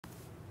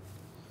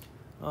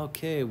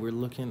Okay, we're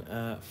looking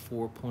at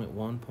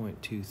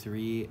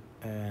 4.1.23,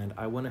 and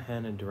I went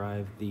ahead and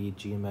derived the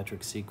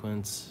geometric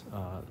sequence,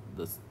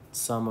 the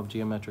sum of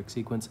geometric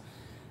sequence.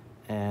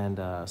 And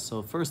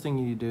so first thing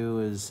you do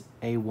is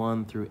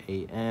A1 through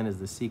AN is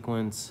the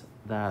sequence.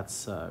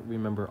 That's,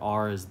 remember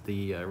R is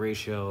the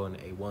ratio and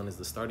A1 is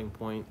the starting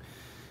point.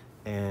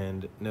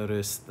 And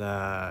notice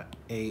that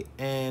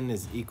AN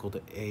is equal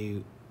to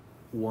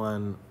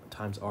A1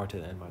 times R to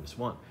the n minus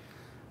 1.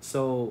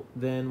 So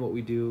then what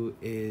we do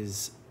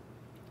is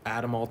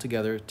add them all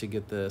together to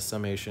get the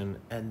summation,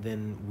 and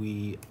then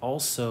we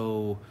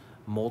also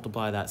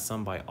multiply that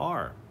sum by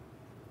R.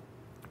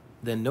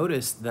 Then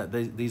notice that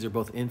these are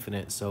both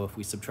infinite, so if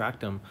we subtract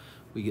them,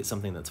 we get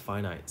something that's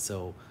finite.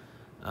 So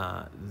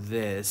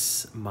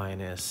this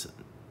minus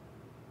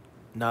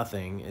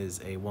nothing is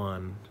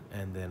A1,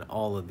 and then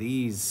all of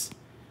these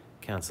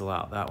cancel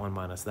out. That one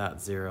minus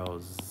that, 0,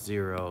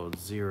 0,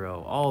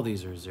 0, all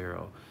these are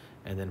 0.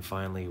 And then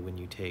finally, when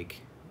you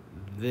take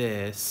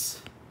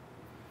this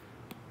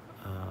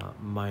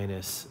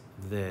minus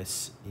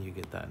this, you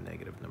get that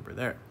negative number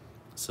there.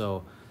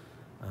 So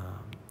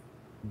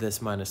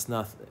this minus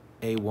nothing,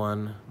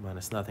 A1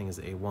 minus nothing is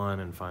A1,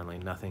 and finally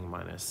nothing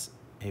minus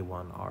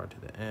A1 R to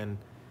the n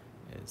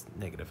is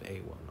negative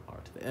A1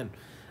 R to the n.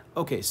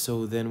 Okay,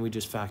 so then we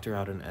just factor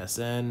out an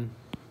Sn,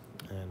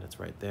 and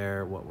it's right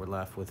there. What we're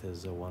left with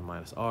is a 1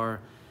 minus R,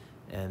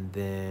 and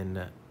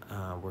then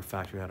we're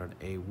factoring out an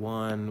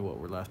A1. What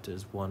we're left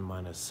is 1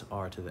 minus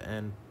R to the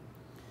n,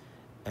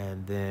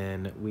 and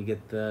then we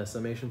get the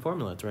summation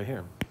formula. It's right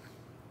here.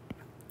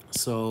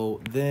 So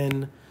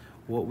then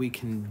what we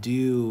can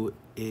do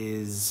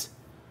is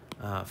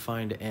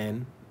find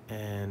n,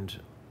 and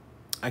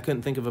I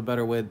couldn't think of a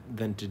better way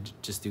than to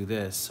just do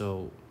this.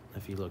 So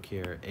if you look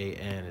here,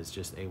 an is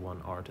just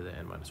a1 r to the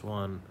n minus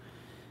 1,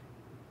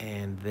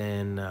 and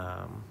then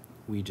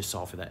we just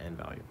solve for that n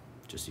value,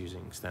 just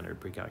using standard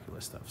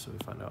pre-calculus stuff. So we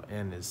find out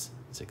n is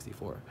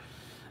 64.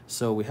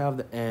 So we have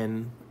the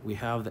n, we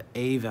have the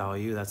a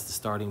value, that's the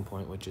starting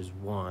point, which is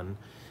 1,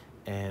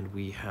 and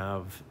we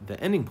have the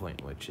ending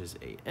point, which is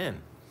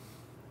an.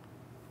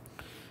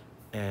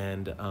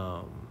 And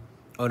oh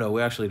no,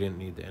 we actually didn't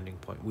need the ending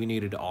point. We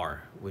needed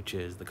r, which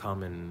is the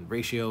common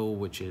ratio,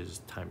 which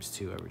is times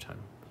 2 every time.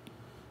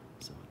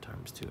 So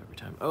times 2 every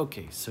time.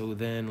 Okay, so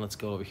then let's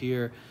go over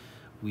here.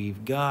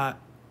 We've got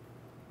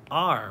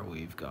r,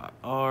 we've got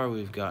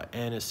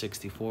n is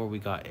 64, we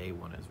got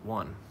a1 is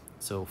 1.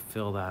 So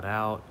fill that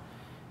out,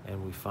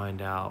 and we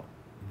find out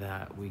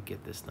that we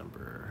get this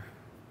number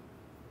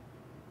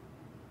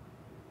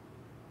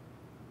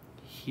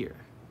here.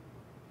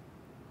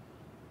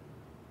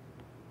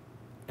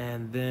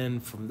 And then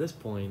from this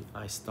point,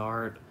 I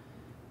start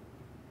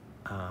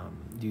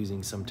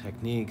using some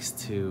techniques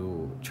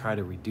to try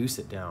to reduce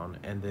it down,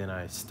 and then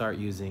I start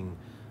using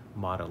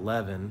mod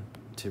 11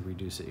 to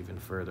reduce it even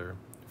further.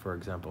 For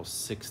example,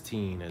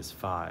 16 is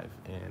 5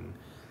 in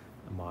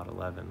mod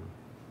 11.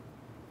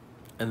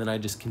 And then I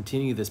just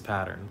continue this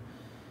pattern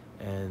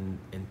and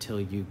until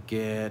you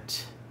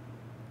get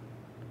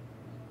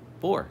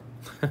 4.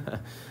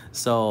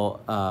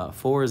 So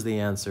 4 is the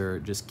answer.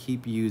 Just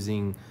keep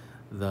using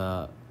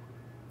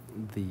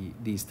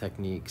these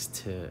techniques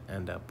to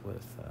end up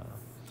with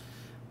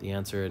the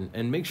answer,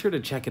 and make sure to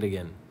check it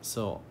again.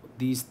 So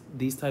these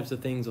types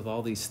of things with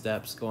all these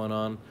steps going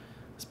on,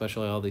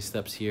 especially all these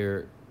steps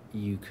here,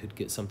 you could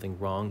get something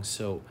wrong.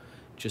 So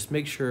just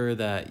make sure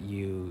that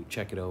you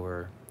check it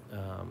over.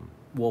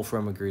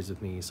 Wolfram agrees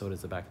with me, so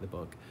does the back of the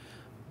book.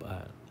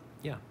 But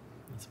yeah,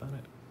 that's about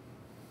it.